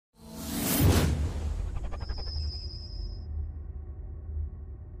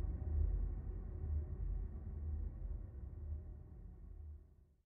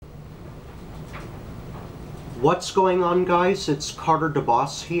What's going on, guys? It's Carter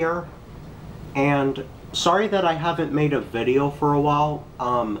DeBoss here, and sorry that I haven't made a video for a while.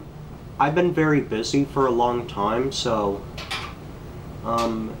 I've been very busy for a long time, so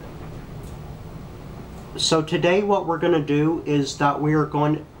today what we're going to do is that we're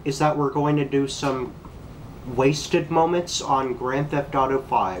going to do some wasted moments on Grand Theft Auto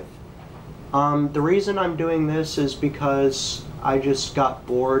 5. The reason I'm doing this is because I just got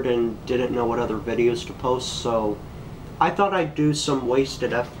bored and didn't know what other videos to post, so I thought I'd do some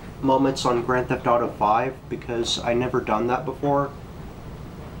wasted moments on Grand Theft Auto 5 because I never done that before.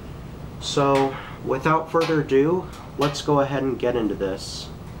 So, without further ado, let's go ahead and get into this.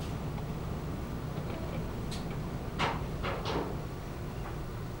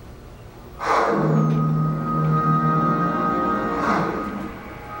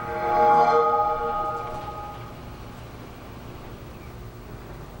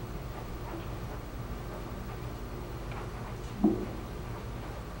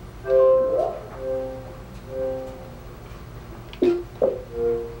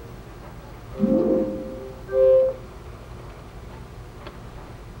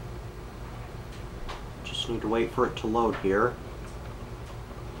 Just need to wait for it to load here.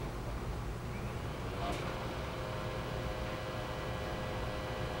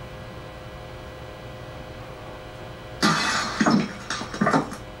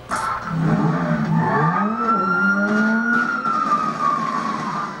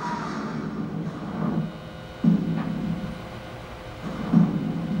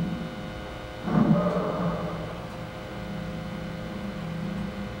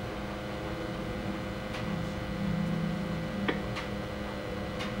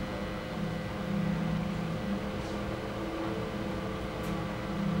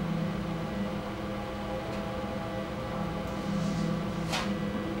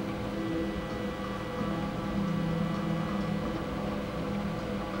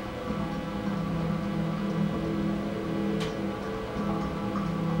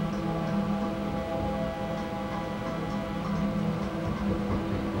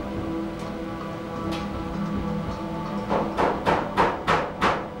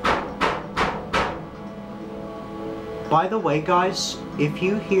 By the way, guys, if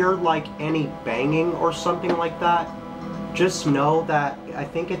you hear like any banging or something like that, just know that I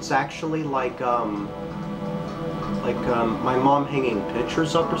think it's actually like my mom hanging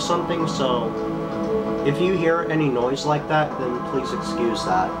pictures up or something. So if you hear any noise like that, then please excuse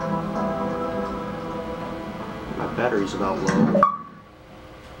that. My battery's about low.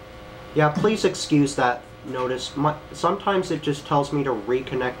 Yeah, please excuse that. Notice sometimes it just tells me to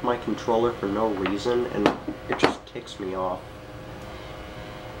reconnect my controller for no reason, and it just ticks me off.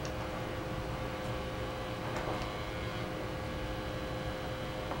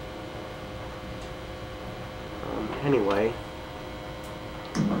 Anyway,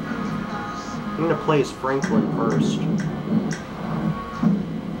 I'm gonna play as Franklin first.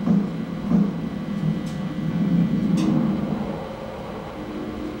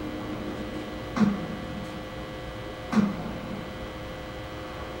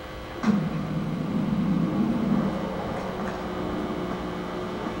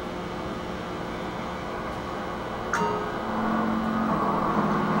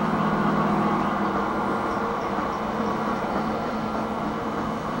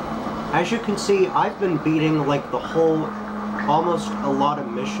 As you can see, I've been beating like almost a lot of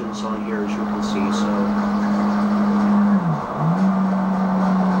missions on here, as you can see, so.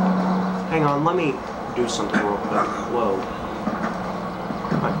 Hang on, let me do something real quick. Whoa.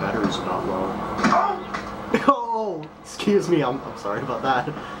 My battery's about low. Oh! Excuse me, I'm sorry about that.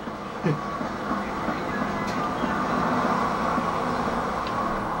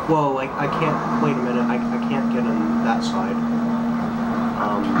 Whoa, I can't, wait a minute, I can't get on that side.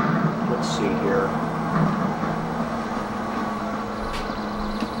 Let's see here.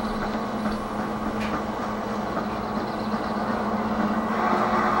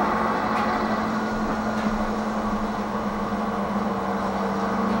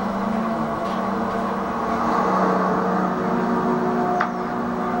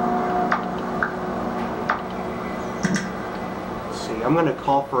 Let's see, I'm gonna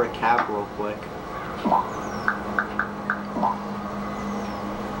call for a cab real quick.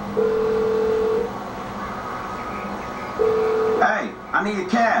 Hey, I need a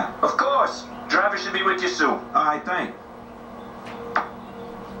cab. Of course. Driver should be with you soon. All right, thanks.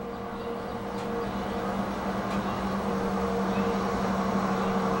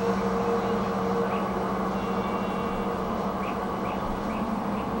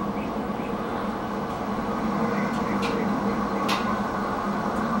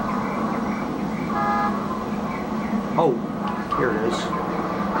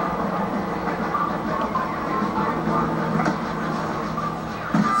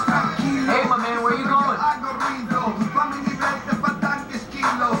 Hey, my man, where you going?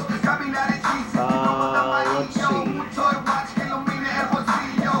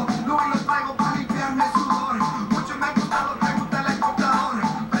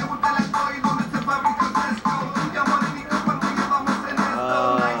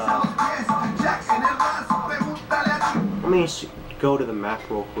 Let's see. Let me go to the map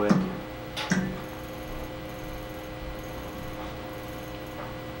real quick.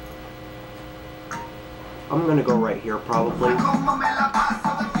 I'm gonna go right here probably.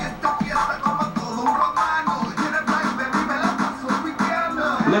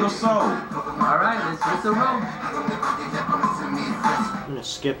 Little soul. Alright, let's hit the road. I'm gonna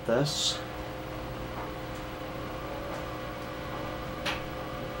skip this.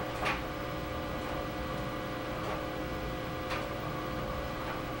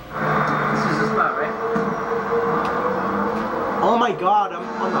 This is the spot, right? Oh my god, I'm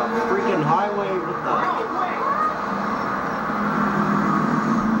on the freaking highway. What the?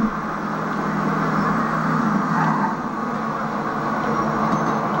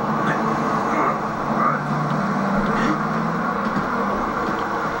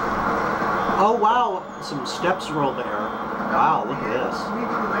 Oh wow, some steps roll there. Wow, look at this.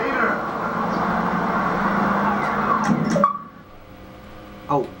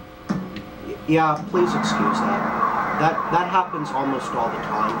 Oh, yeah, please excuse that. That happens almost all the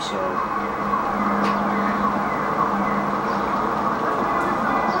time, so.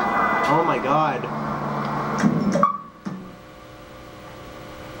 Oh my god.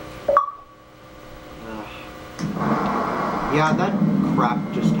 Yeah, that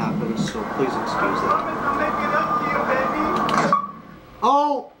crap just happened, so please excuse that.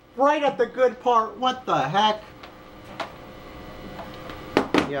 Oh, right at the good part. What the heck?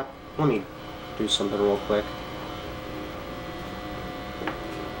 Yeah, let me do something real quick.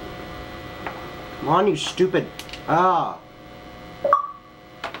 Come on, you stupid. Ah,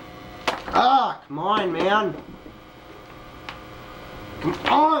 come on, man. Come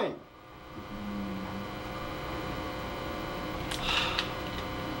on.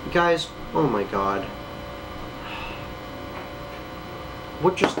 Guys, oh my god.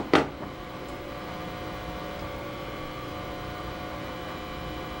 What just...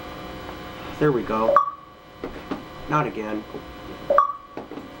 There we go. Not again.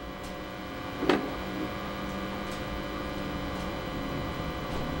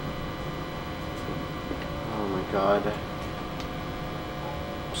 Oh my god.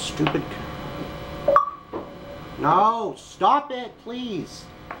 Stupid... No! Stop it, please!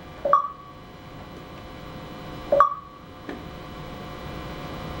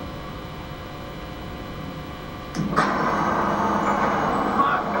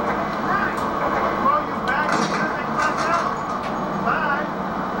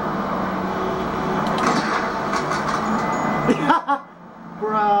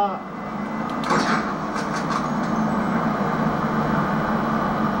 Bruh.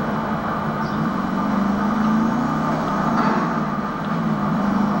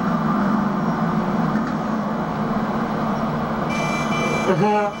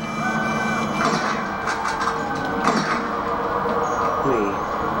 Wait.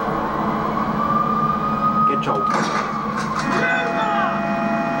 Get your...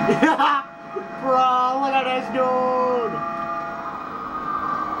 Bruh, look at this dude!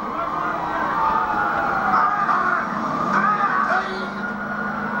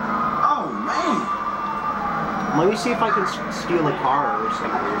 Let me see if I can steal a car or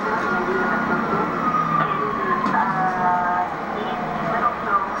something.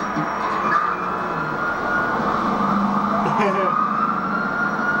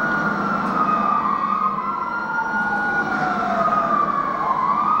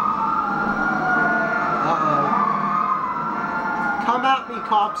 Uh-oh. Come at me,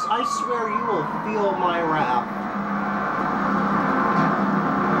 cops. I swear you will feel my wrath.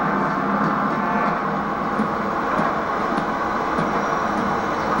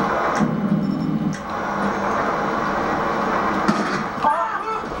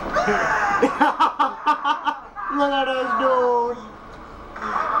 Look at us, dude.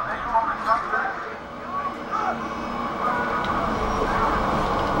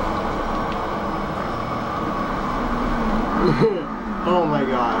 Oh my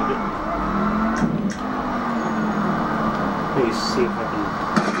god. Let me see if I can...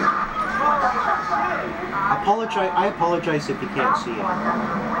 I apologize if you can't see it.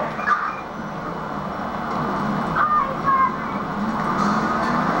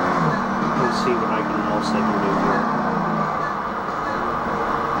 See what else I can do here.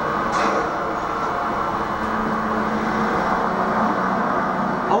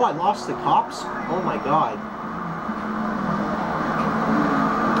 past the cops? Oh my god.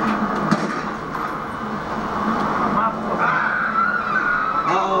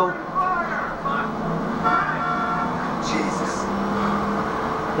 Uh-oh. Jesus.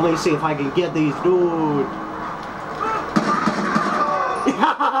 Let me see if I can get these dudes.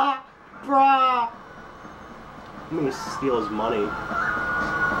 Bruh! I'm gonna steal his money.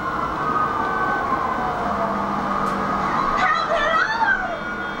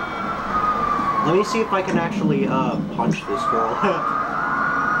 Let me see if I can actually, punch this girl. Let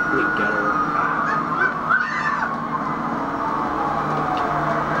me get her.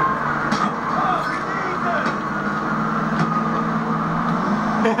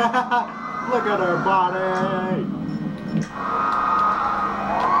 Look at her body!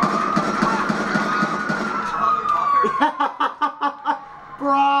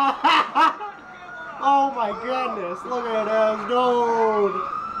 Bruh! Oh my goodness, look at this dude!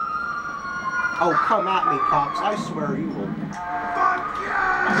 Oh, come at me, cops. I swear you will.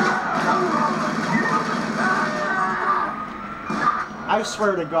 I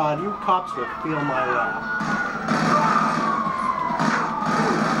swear to God, you cops will feel my wrath.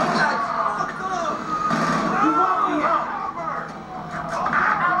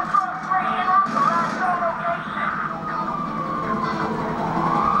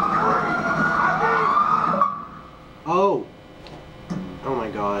 Oh. Oh my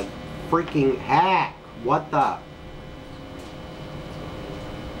God. Freaking hack. What the?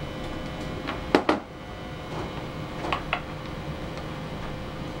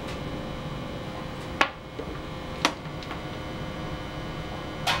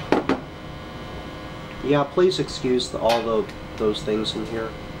 Yeah, please excuse all those things in here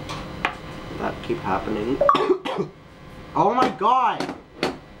that keep happening. Oh my God!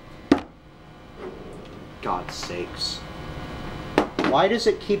 God's sakes. Why does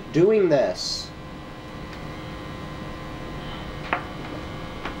it keep doing this?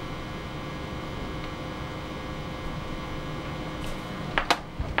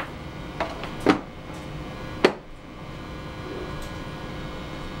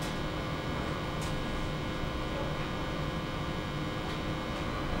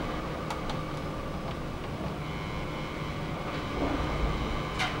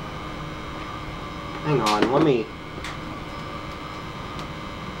 Hang on, let me...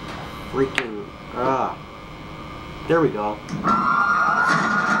 Freaking... There we go.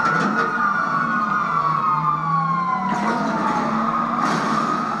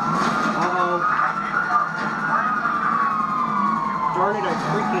 Uh-oh. Darn it, I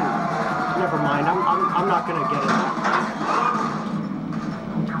freaking... Never mind, I'm not gonna get it.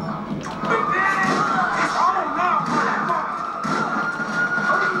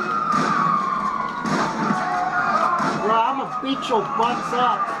 Beat your butts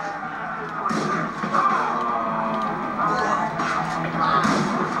up.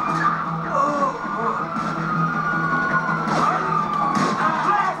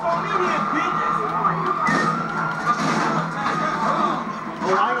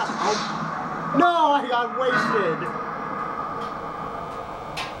 No, I got wasted.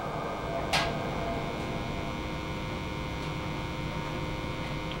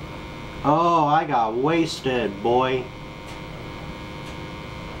 Oh, I got wasted, boy.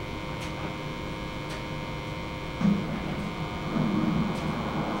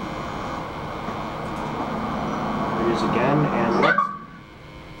 Again, and let's...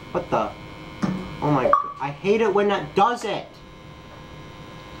 What the? Oh my... I hate it when that does it!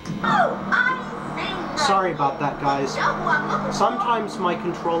 Sorry about that, guys. Sometimes my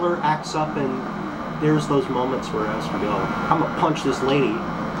controller acts up and there's those moments where it has to go. I'm gonna punch this lady.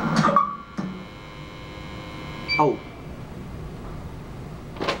 Oh.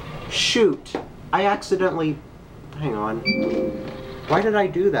 Shoot. I accidentally... Hang on. Why did I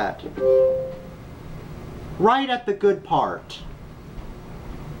do that? Right at the good part.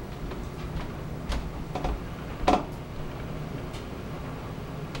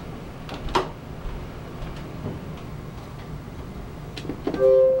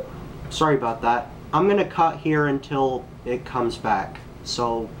 Sorry about that. I'm gonna cut here until it comes back.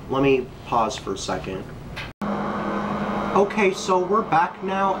 So let me pause for a second. Okay, so we're back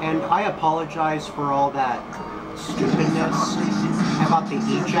now, and I apologize for all that stupidness about the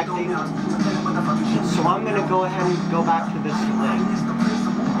ejecting. So I'm gonna go ahead and go back to this link.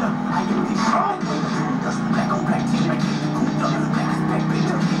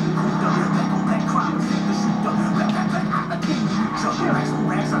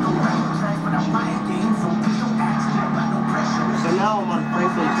 So now I'm on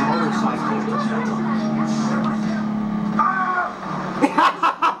Franklin's motorcycle.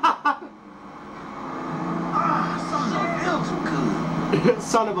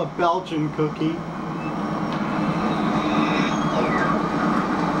 Son of a Belgian cookie.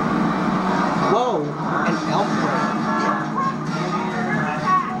 Whoa, an elf bird.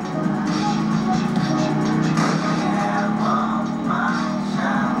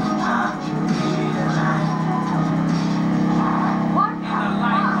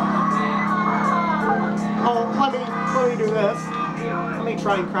 Oh, let me do this. Let me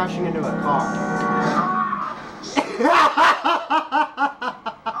try crashing into a car.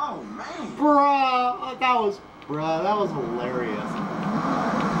 Oh, man. Bruh, that was hilarious.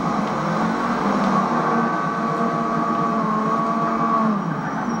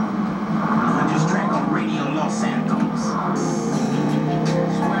 Just track on Radio Los Santos.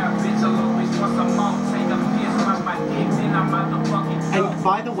 And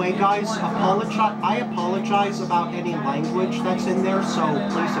by the way, guys, I apologize about any language that's in there, so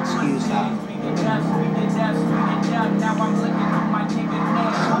please excuse that.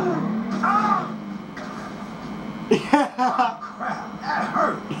 Crap, that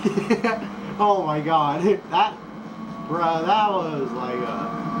hurt. Oh my god, that was like a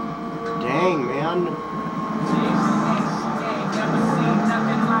dang, man.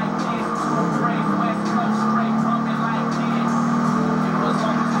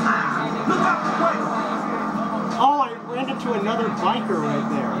 Oh, I ran into another biker right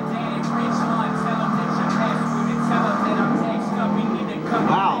there.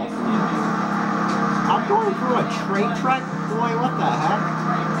 Wow. I'm going through a train track? Boy, what the heck?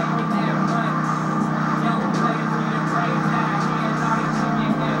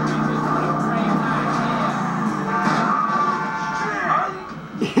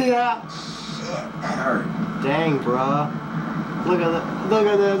 Yeah. That hurt. Dang, bruh. Look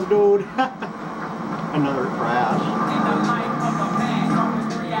at this dude. Another crash.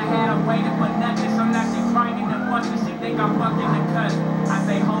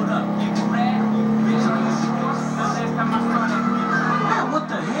 Man, what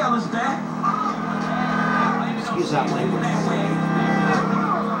the hell is that? Excuse that language.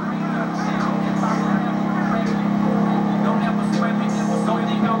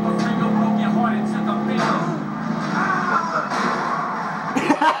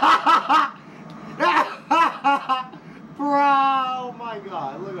 Bro, oh my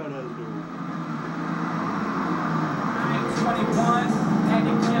god, look at this dude.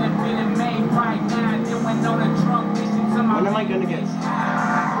 When am I gonna get?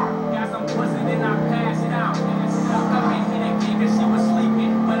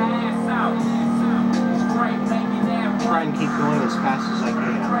 Try and keep going as fast as I can.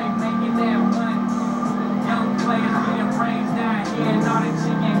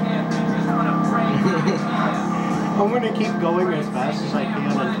 I'm gonna keep going as fast as I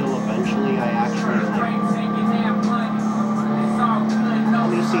can until eventually I actually like. Let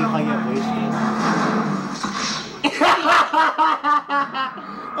me see if I get wasted.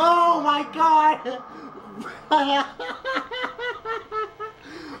 Oh my god!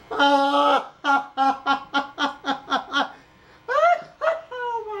 Oh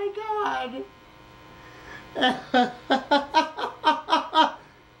my god!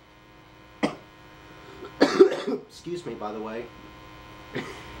 Excuse me, by the way.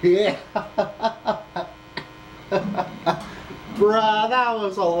 Yeah. Bruh, that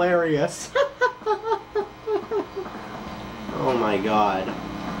was hilarious. Oh my god.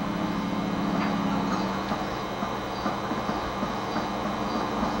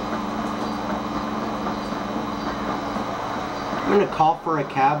 I'm gonna call for a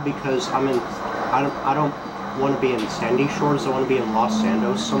cab because I don't want to be in Sandy Shores. I want to be in Los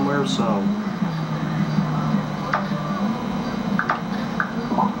Santos somewhere, so.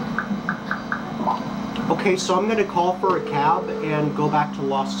 Okay, so I'm gonna call for a cab and go back to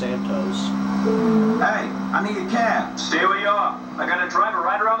Los Santos. Hey, I need a cab. Stay where you are. I got a driver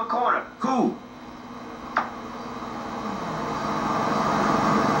right around the corner. Cool.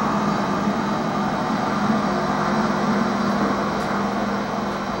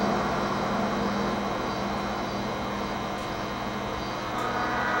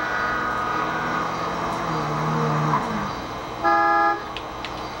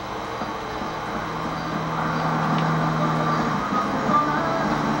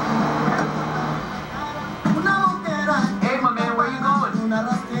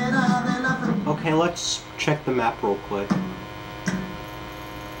 Okay, let's check the map real quick.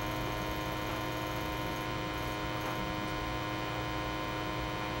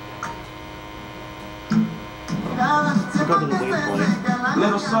 We'll go to the waypoint.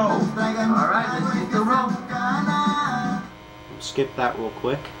 Little soul. Alright, let's hit the road. Skip that real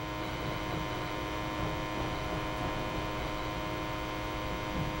quick.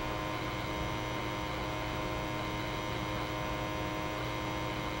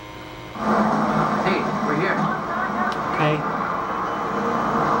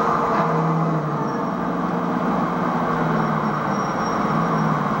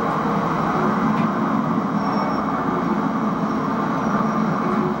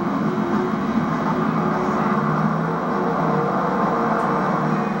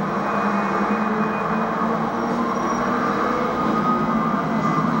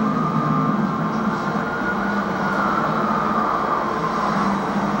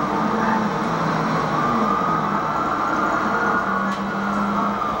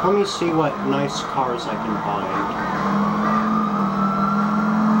 Let me see what nice cars I can find.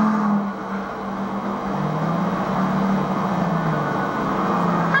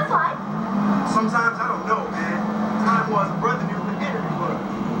 Sometimes I don't know, man. Time was a brother knew the enemy was.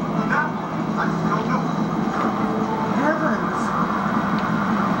 Now, I just don't know. Heavens!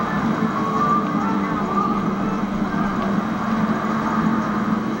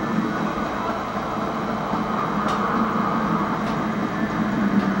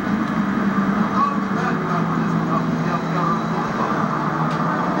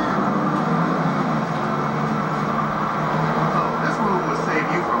 This move will save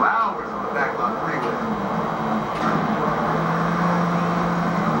you from hours on the backlot freeway.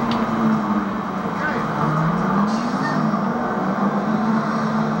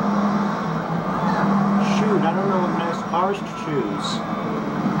 Shoot, I don't know what nice cars to choose.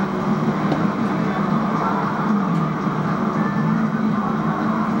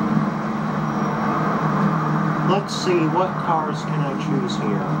 Let's see, what cars can I choose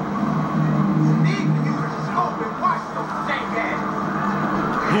here? Need to use a scope and watch your stank ass.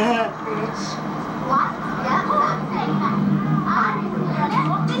 Bitch. What? Yeah, well, I'm saying that. I didn't really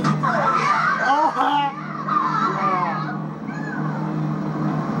want this Oh,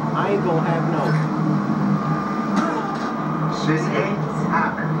 I ain't gonna have no. Shit ain't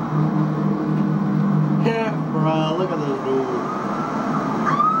happening. Yeah, bruh, look at this dude.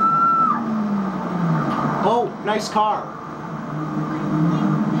 Oh, nice car.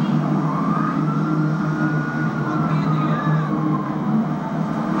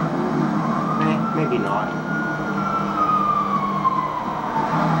 Maybe not.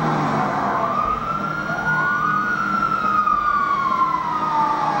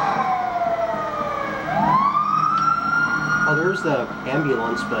 Oh, there's the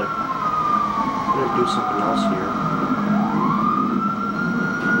ambulance, but I'm gonna do something else here.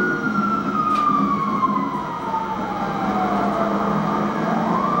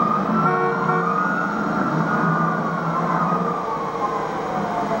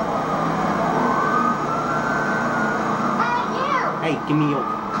 Hey, give me your...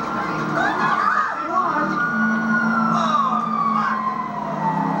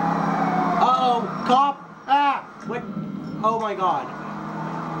 Uh-oh, cop! Ah! What? Oh my god.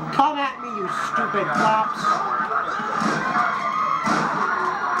 Come at me, you stupid cops!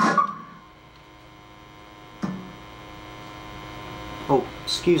 Oh,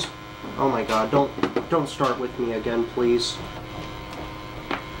 excuse... Oh my god, don't start with me again, please.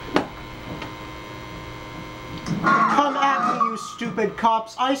 Come at me, you stupid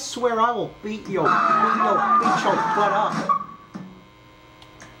cops! I swear I will beat your butt up.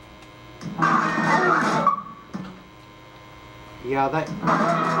 Yeah, that...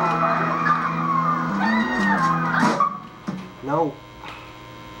 No.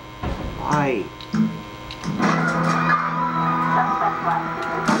 Why?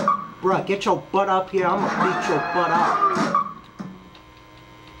 Bruh, get your butt up here. I'm gonna beat your butt up.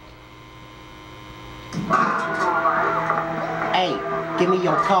 Hey, give me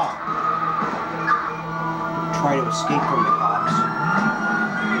your car. Try to escape from the cops.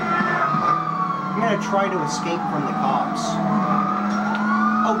 I'm gonna try to escape from the cops.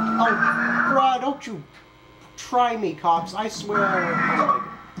 Oh, bruh, don't you try me, cops. I swear. Oh my God.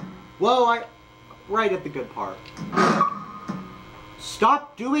 Whoa, right at the good part.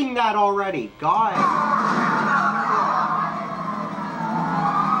 Stop doing that already, God.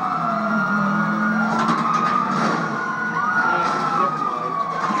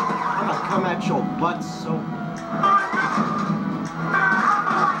 Come at your butts so...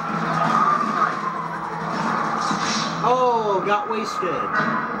 Oh, got wasted.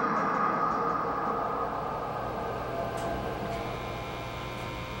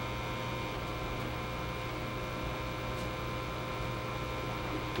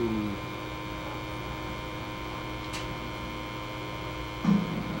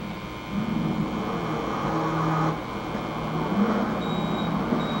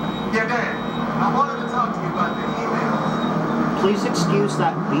 Yeah, Dad, I wanted to talk to you about the emails. Please excuse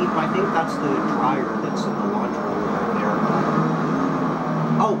that beep. I think that's the dryer that's in the laundry room right there.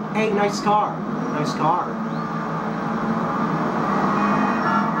 Oh, hey, nice car. Nice car.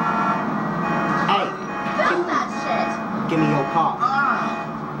 Hey, Film that shit. give me your car.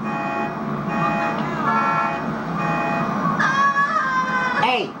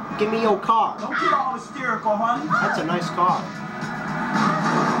 Hey, give me your car. Don't get all hysterical, honey. That's a nice car.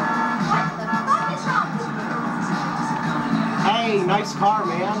 What the fuck is wrong with you? Hey, nice car,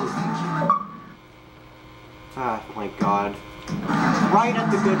 man. Ah, my God. Right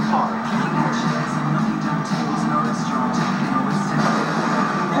at the good part.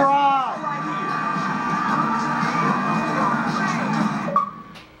 Bruh!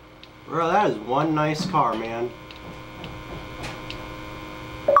 Bro, that is one nice car, man.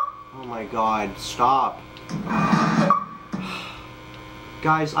 Oh my god, stop.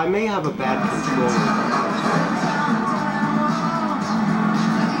 Guys, I may have a bad controller.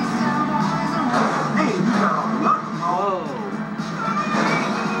 Hey, you got a lot of Whoa.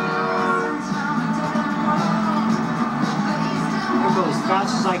 I'm gonna go as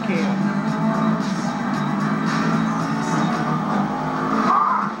fast as I can.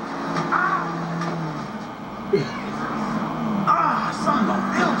 Something don't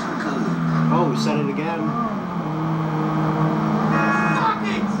feel too good. Oh, we said it again. Fuck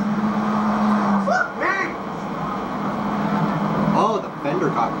it! Fuck me! Oh, the fender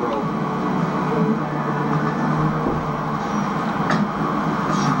got broke.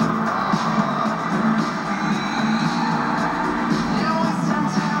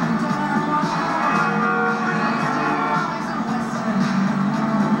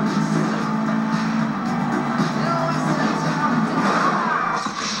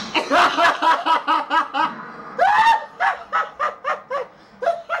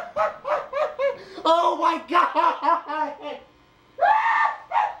 Oh my god!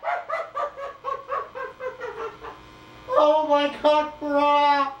 Oh my god,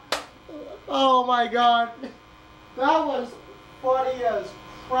 bruh! Oh my god. That was funny as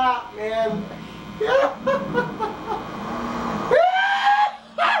crap, man.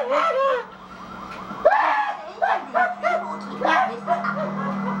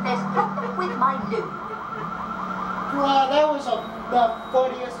 There's problem with my loo. Bruh, that was the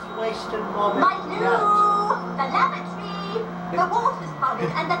funniest wasted moment My loo! yet. The lavatory! The water's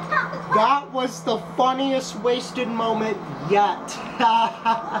bubbling and the tap is wet. That was the funniest wasted moment yet.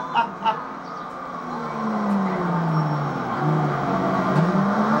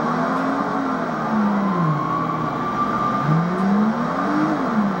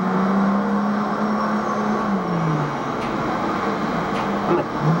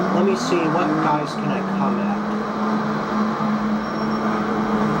 Let me see, what guys can I come at?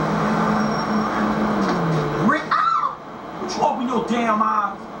 Rick, would you open your damn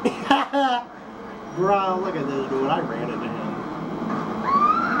eyes? Bro, look at this dude. I ran into him.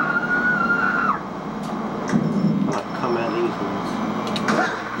 I'm gonna come at these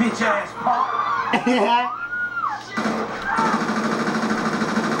Bitch ass punk.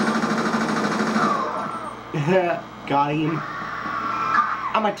 ones. Got him.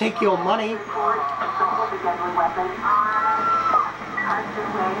 I'm gonna take your money.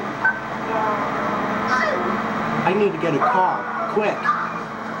 I need to get a car. Quick.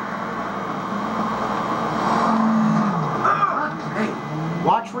 Hey,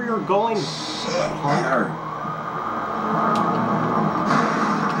 Watch where you're going. that hurt.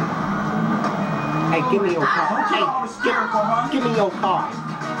 Hey, give me your car. Don't get all Hey, hysterical, honey. give me your car.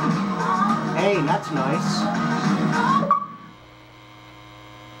 Hey, that's nice.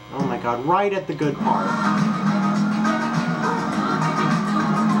 Oh my god, right at the good part.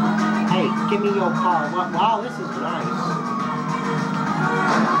 Hey, give me your car. Wow, this is nice.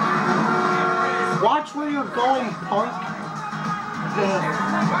 Watch where you're going, punk.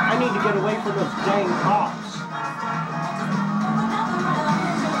 I need to get away from those dang cops.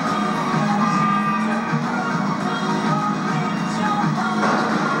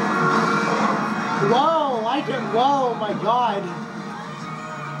 Whoa, my god.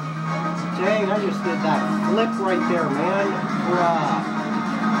 Dang, I just did that flip right there, man. Bruh.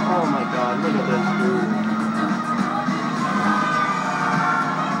 Oh my god, look at this dude.